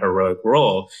yourself in a heroic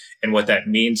role and what that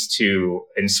means to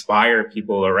inspire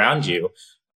people around you.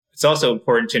 It's also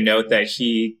important to note that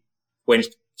when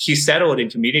he settled in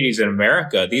communities in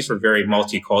America, these were very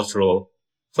multicultural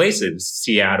places,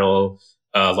 Seattle,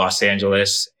 Los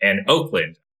Angeles, and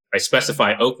Oakland. I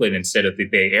specify Oakland instead of the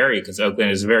Bay Area because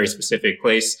Oakland is a very specific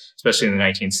place, especially in the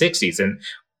 1960s. And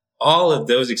all of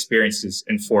those experiences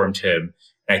informed him.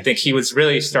 And I think he was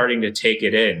really starting to take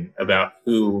it in about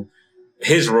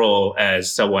his role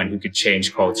as someone who could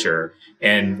change culture.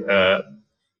 And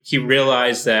he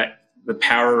realized that the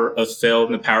power of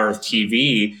film, the power of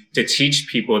TV to teach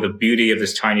people the beauty of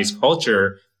this Chinese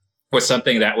culture was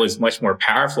something that was much more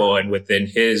powerful and within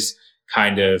his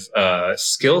kind of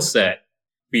skill set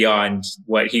beyond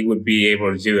what he would be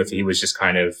able to do if he was just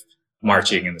kind of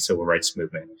marching in the civil rights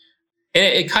movement. And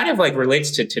it kind of like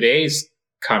relates to today's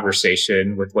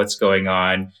conversation with what's going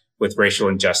on with racial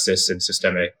injustice and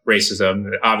systemic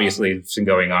racism. Obviously, it's been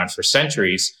going on for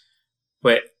centuries,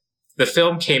 but the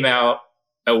film came out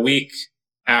a week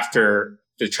after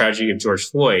the tragedy of George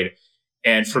Floyd.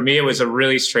 And for me, it was a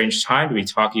really strange time to be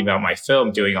talking about my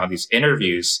film, doing all these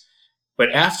interviews.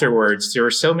 But afterwards, there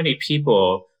were so many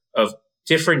people of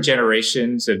different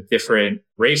generations of different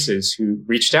races who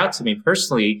reached out to me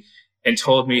personally and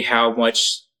told me how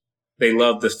much they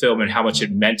loved the film and how much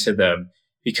it meant to them.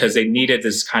 because they needed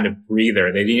this kind of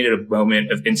breather. They needed a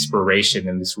moment of inspiration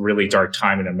in this really dark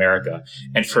time in America.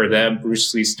 And for them,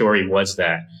 Bruce Lee's story was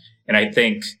that. And I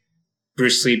think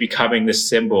Bruce Lee becoming the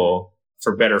symbol,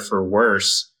 for better, for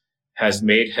worse, has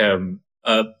made him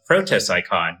a protest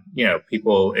icon. You know,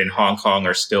 people in Hong Kong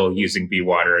are still using "Be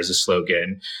Water" as a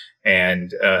slogan,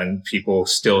 and people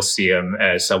still see him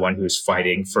as someone who's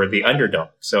fighting for the underdog.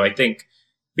 So I think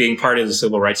being part of the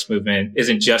civil rights movement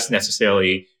isn't just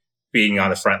necessarily being on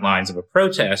the front lines of a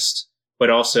protest, but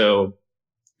also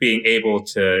being able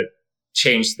to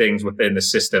change things within the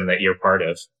system that you're part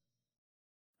of.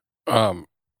 Can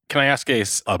I ask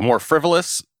a more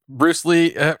frivolous Bruce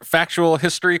Lee factual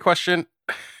history question?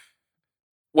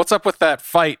 What's up with that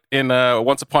fight in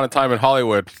Once Upon a Time in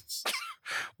Hollywood?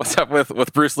 What's up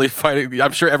with Bruce Lee fighting?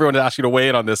 I'm sure everyone asked you to weigh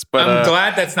in on this, but I'm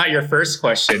glad that's not your first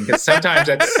question, because sometimes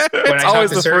that's when I talk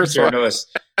to certain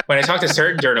journalists. When I talk to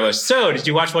certain journalists, so did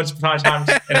you watch Once Upon a Time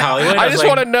in Hollywood? I just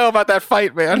want to know about that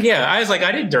fight, man. Yeah, I was like,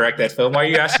 I didn't direct that film. Why are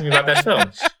you asking me about that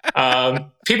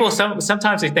film? People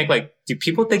sometimes they think like, do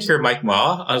people think you're Mike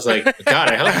Ma? I was like, God,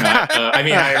 I hope not. I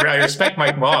mean, I respect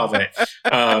Mike Ma,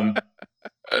 but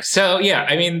so yeah,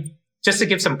 I mean, just to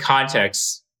give some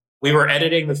context, we were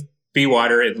editing the Be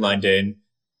Water in London,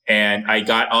 and I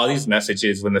got all these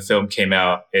messages when the film came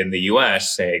out in the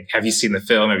US saying, have you seen the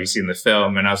film? Have you seen the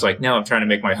film? And I was like, no, I'm trying to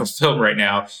make my own film right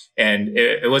now. And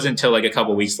it wasn't until like a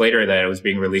couple of weeks later that it was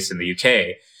being released in the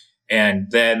UK.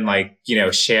 And then like, you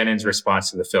know, Shannon's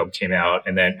response to the film came out,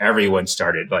 and then everyone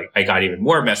started, like, I got even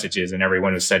more messages, and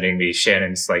everyone was sending me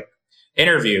Shannon's like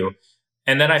interview.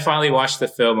 And then I finally watched the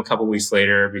film a couple of weeks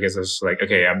later, because I was like,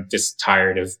 okay, I'm just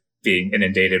tired of being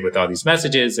inundated with all these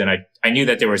messages. And I knew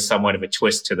that there was somewhat of a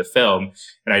twist to the film,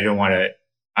 and I didn't want to,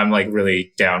 I'm like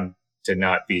really down to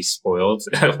not be spoiled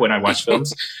when I watch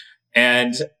films.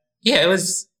 And yeah, it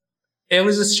was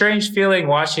a strange feeling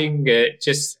watching it,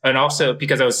 and also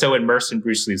because I was so immersed in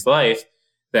Bruce Lee's life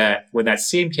that when that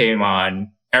scene came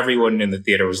on, everyone in the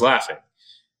theater was laughing.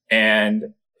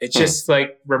 And it just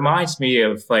like reminds me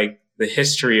of like the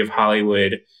history of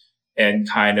Hollywood and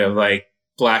kind of like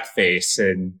blackface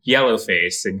and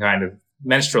yellowface and kind of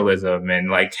menstrualism, and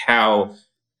like how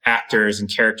actors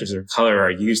and characters of color are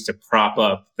used to prop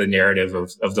up the narrative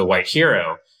of the white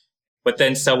hero. But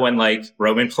then someone like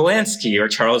Roman Polanski or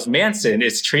Charles Manson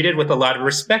is treated with a lot of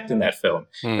respect in that film.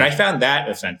 And I found that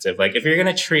offensive. Like, if you're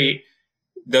going to treat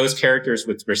those characters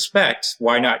with respect,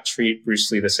 why not treat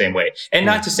Bruce Lee the same way? And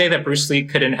not to say that Bruce Lee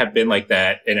couldn't have been like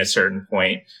that in a certain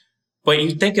point, but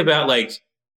you think about like,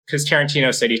 because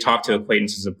Tarantino said he talked to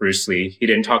acquaintances of Bruce Lee. He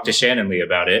didn't talk to Shannon Lee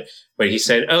about it, but he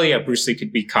said, oh yeah, Bruce Lee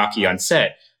could be cocky on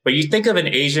set. But you think of an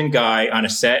Asian guy on a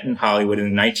set in Hollywood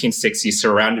in the 1960s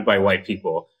surrounded by white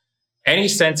people. Any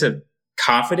sense of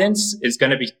confidence is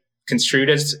going to be construed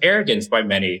as arrogance by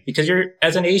many, because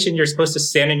as an Asian, you're supposed to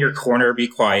stand in your corner, be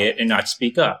quiet, and not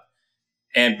speak up.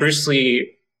 And Bruce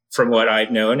Lee, from what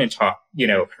I've known and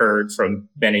heard from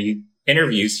many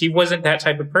interviews, he wasn't that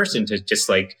type of person to just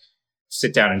like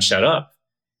sit down and shut up.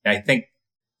 And I think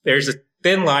there's a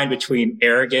thin line between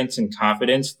arrogance and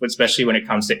confidence, especially when it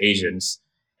comes to Asians.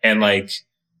 And like,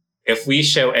 if we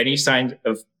show any sign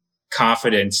of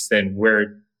confidence, then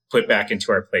we're put back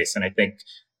into our place. And I think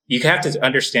you have to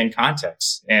understand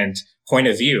context and point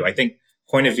of view. I think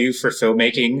point of view for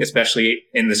filmmaking, especially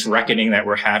in this reckoning that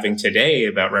we're having today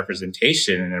about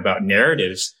representation and about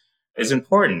narratives, is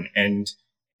important. And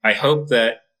I hope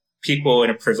that people in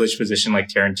a privileged position like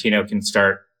Tarantino can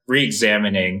start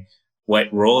re-examining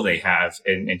what role they have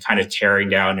in kind of tearing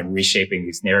down and reshaping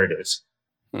these narratives.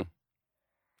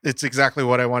 It's exactly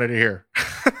what I wanted to hear.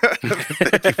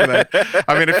 Thank you for that.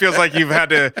 I mean, it feels like you've had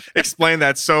to explain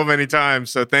that so many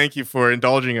times. So thank you for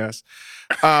indulging us.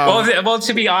 Well,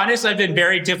 to be honest, I've been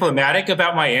very diplomatic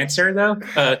about my answer, though,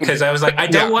 because I was like, I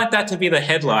don't want that to be the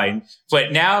headline.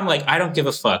 But now I'm like, I don't give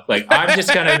a fuck. Like, I'm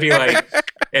just going to be like,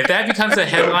 if that becomes a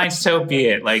headline, so be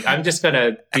it. Like, I'm just going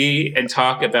to be and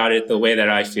talk about it the way that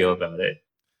I feel about it.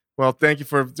 Well, thank you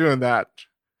for doing that.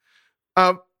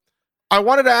 I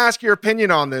wanted to ask your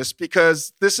opinion on this,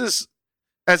 because this is,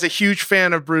 as a huge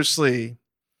fan of Bruce Lee,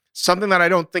 something that I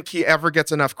don't think he ever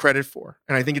gets enough credit for.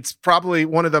 And I think it's probably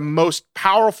one of the most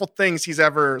powerful things he's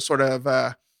ever sort of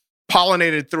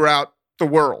pollinated throughout the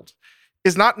world,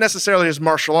 is not necessarily his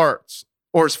martial arts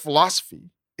or his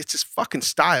philosophy. It's his fucking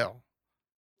style.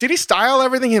 Did he style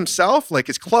everything himself? Like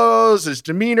his clothes, his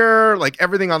demeanor, like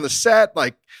everything on the set?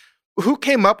 Like, who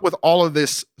came up with all of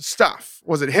this stuff?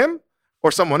 Was it him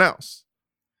or someone else?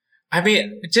 I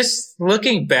mean, just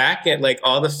looking back at like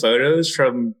all the photos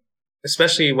from,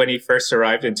 especially when he first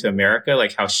arrived into America,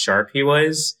 like how sharp he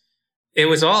was, it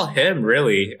was all him,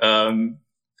 really.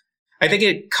 I think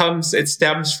it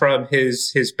stems from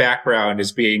his background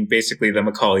as being basically the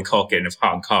Macaulay Culkin of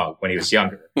Hong Kong when he was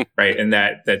younger, right? And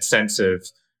that sense of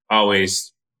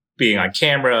always being on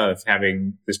camera, of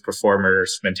having this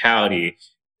performer's mentality.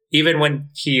 Even when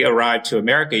he arrived to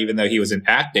America, even though he wasn't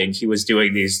acting, he was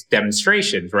doing these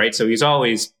demonstrations, right? So he's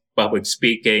always public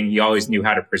speaking. He always knew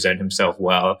how to present himself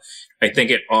well. I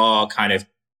think it all kind of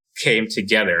came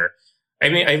together. I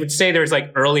mean, I would say there's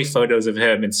like early photos of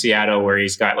him in Seattle where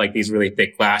he's got like these really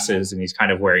thick glasses and he's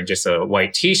kind of wearing just a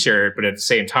white t-shirt, but at the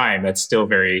same time, that's still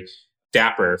very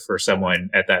dapper for someone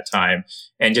at that time.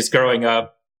 And just growing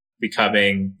up,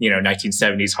 becoming,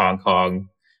 1970s Hong Kong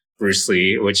Bruce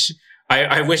Lee, which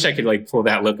I wish I could like pull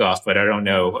that look off, but I don't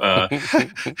know.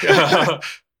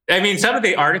 I mean, some of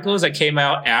the articles that came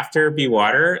out after Be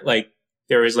Water, like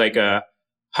there was like a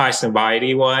High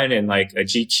Sobriety one and like a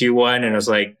GQ one. And I was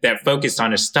like, that focused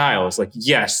on his style. It's like,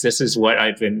 yes, this is what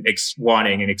I've been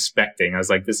wanting and expecting. I was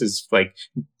like, this is like,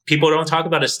 people don't talk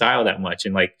about his style that much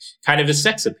and like kind of his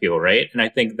sex appeal, right? And I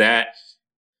think that,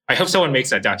 I hope someone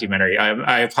makes that documentary.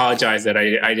 I apologize that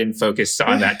I didn't focus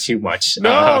on that too much.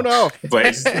 No. But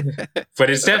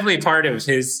it's definitely part of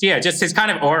his, just his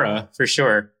kind of aura for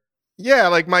sure. Yeah,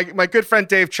 like my good friend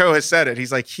Dave Cho has said it.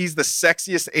 He's like, he's the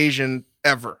sexiest Asian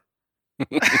ever.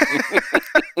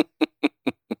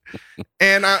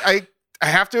 And I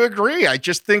have to agree. I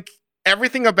just think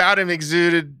everything about him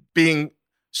exuded being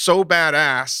so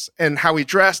badass and how he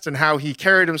dressed and how he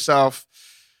carried himself.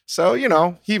 So,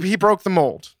 he broke the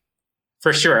mold.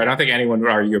 For sure. I don't think anyone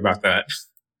would argue about that.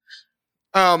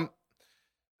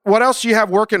 What else do you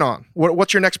have working on?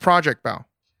 What's your next project, Bao?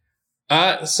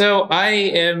 So I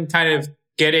am kind of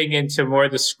getting into more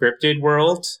the scripted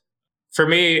world. For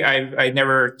me, I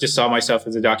never just saw myself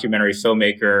as a documentary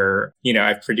filmmaker.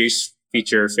 I've produced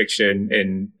feature fiction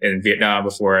in Vietnam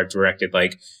before. I've directed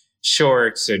like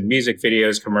shorts and music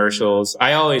videos, commercials.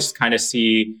 I always kind of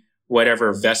see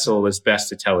whatever vessel is best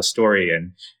to tell a story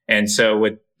in. And so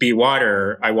with Be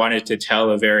Water, I wanted to tell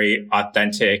a very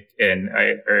authentic and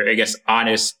I guess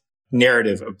honest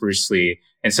narrative of Bruce Lee.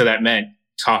 And so that meant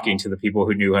talking to the people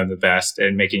who knew him the best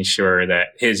and making sure that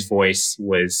his voice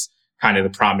was kind of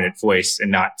the prominent voice and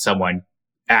not someone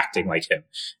acting like him.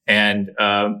 And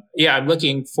I'm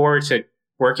looking forward to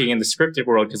working in the scripted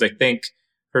world because I think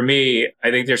for me, I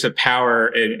think there's a power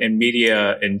in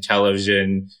media and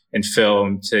television and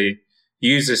film to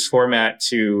use this format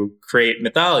to create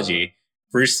mythology.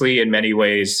 Bruce Lee, in many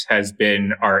ways, has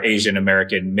been our Asian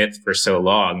American myth for so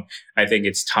long. I think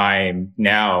it's time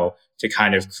now to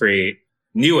kind of create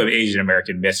new Asian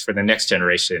American myths for the next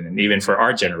generation and even for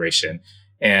our generation.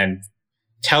 And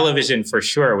television, for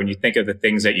sure, when you think of the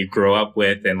things that you grow up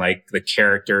with and like the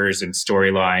characters and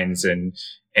storylines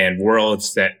and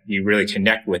worlds that you really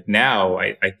connect with now,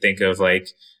 I think of like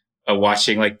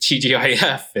watching like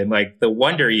TGIF and like the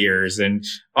Wonder Years and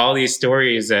all these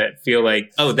stories that feel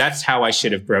like, oh, that's how I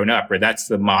should have grown up, or that's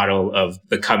the model of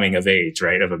the coming of age,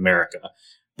 right, of America.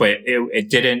 But it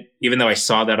didn't, even though I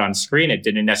saw that on screen, it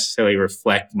didn't necessarily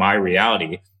reflect my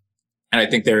reality. And I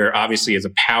think there obviously is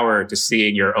a power to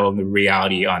seeing your own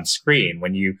reality on screen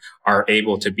when you are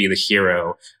able to be the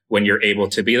hero, when you're able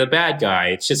to be the bad guy.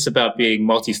 It's just about being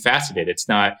multifaceted. It's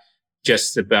not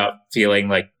just about feeling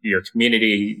like your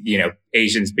community,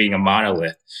 Asians being a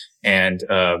monolith. And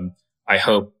I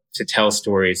hope to tell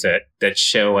stories that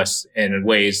show us in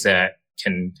ways that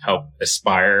can help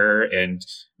aspire and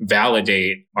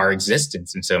validate our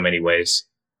existence in so many ways.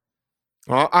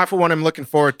 Well, I, for one, am looking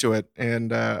forward to it.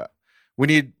 And we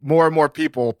need more and more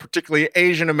people, particularly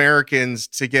Asian Americans,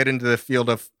 to get into the field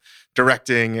of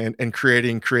directing and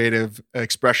creating creative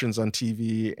expressions on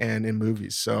TV and in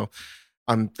movies. So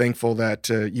I'm thankful that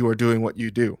you are doing what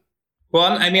you do.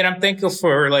 Well, I'm thankful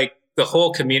for like the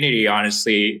whole community,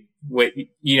 honestly, what,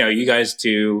 you guys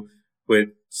do with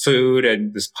food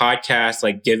and this podcast,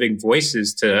 like giving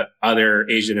voices to other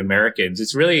Asian Americans.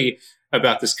 It's really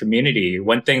about this community.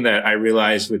 One thing that I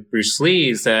realized with Bruce Lee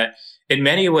is that in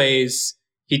many ways,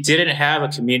 he didn't have a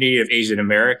community of Asian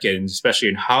Americans, especially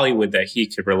in Hollywood, that he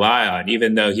could rely on,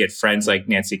 even though he had friends like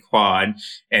Nancy Kwan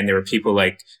and there were people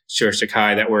like Shur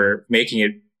Sakai that were making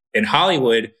it in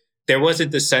Hollywood. There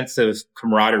wasn't the sense of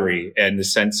camaraderie and the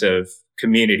sense of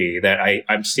community that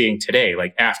I'm seeing today.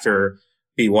 Like after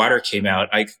Be Water came out,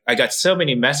 I got so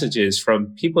many messages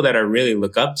from people that I really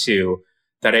look up to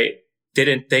that I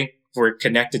didn't think were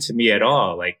connected to me at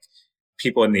all. Like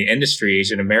people in the industry,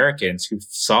 Asian Americans, who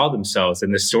saw themselves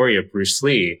in the story of Bruce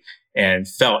Lee and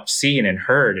felt seen and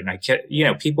heard. And I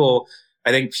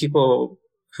think people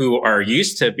who are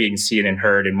used to being seen and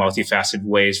heard in multifaceted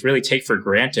ways really take for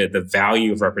granted the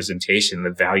value of representation, the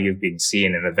value of being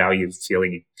seen, and the value of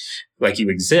feeling like you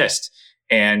exist.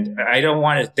 And I don't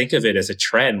want to think of it as a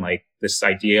trend, like this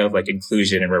idea of like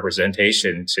inclusion and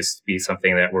representation just be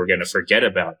something that we're going to forget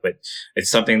about, but it's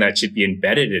something that should be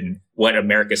embedded in what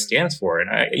America stands for. And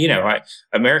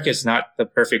America is not the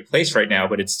perfect place right now,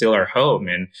 but it's still our home.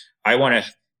 And I want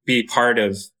to be part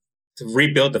of to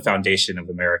rebuild the foundation of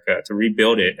America, to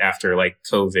rebuild it after like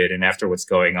COVID and after what's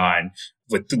going on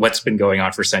with what's been going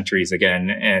on for centuries again.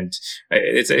 And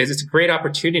it's a great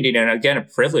opportunity and again, a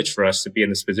privilege for us to be in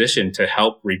this position to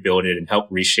help rebuild it and help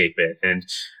reshape it. And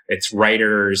it's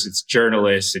writers, it's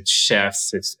journalists, it's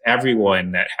chefs, it's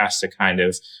everyone that has to kind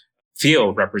of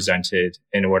feel represented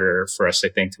in order for us, I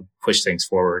think, to push things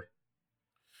forward.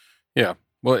 Yeah.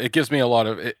 Well, it gives me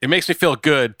it makes me feel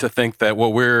good to think that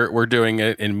what we're doing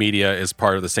in media is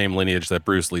part of the same lineage that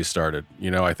Bruce Lee started.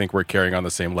 I think we're carrying on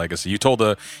the same legacy. You told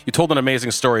an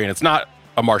amazing story, and it's not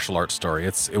a martial arts story.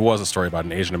 It was a story about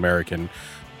an Asian American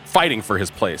fighting for his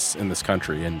place in this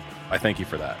country, and I thank you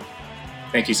for that.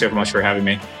 Thank you so much for having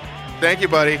me. Thank you,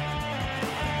 buddy.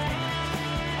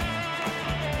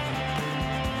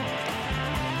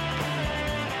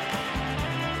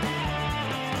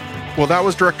 Well, that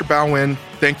was Director Bao Nguyen.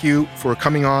 Thank you for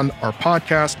coming on our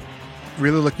podcast.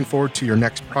 Really looking forward to your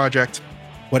next project,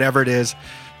 whatever it is.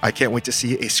 I can't wait to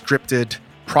see a scripted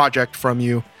project from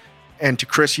you. And to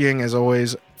Chris Ying, as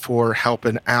always, for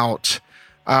helping out.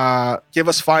 Give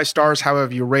us 5 stars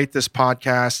however you rate this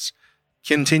podcast.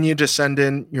 Continue to send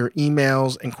in your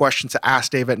emails and questions to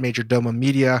AskDave at Majordomo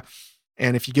Media.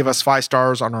 And if you give us 5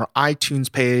 stars on our iTunes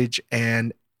page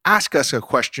and ask us a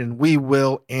question, we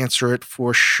will answer it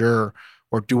for sure,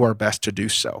 or do our best to do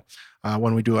so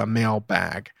when we do a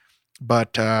mailbag.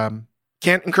 But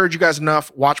can't encourage you guys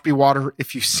enough. Watch Be Water.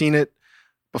 If you've seen it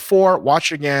before,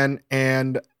 watch it again.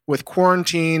 And with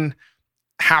quarantine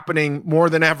happening more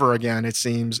than ever again, it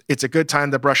seems, it's a good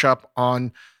time to brush up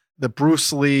on the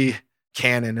Bruce Lee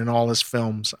canon in all his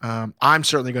films. I'm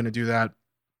certainly going to do that.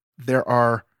 There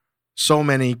are so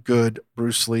many good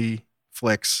Bruce Lee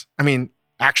flicks. I mean,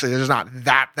 actually, there's not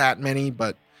that many,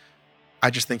 but I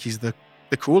just think he's the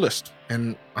coolest.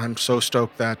 And I'm so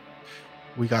stoked that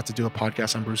we got to do a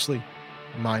podcast on Bruce Lee,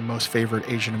 my most favorite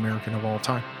Asian American of all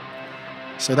time.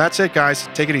 So that's it, guys.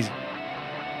 Take it easy.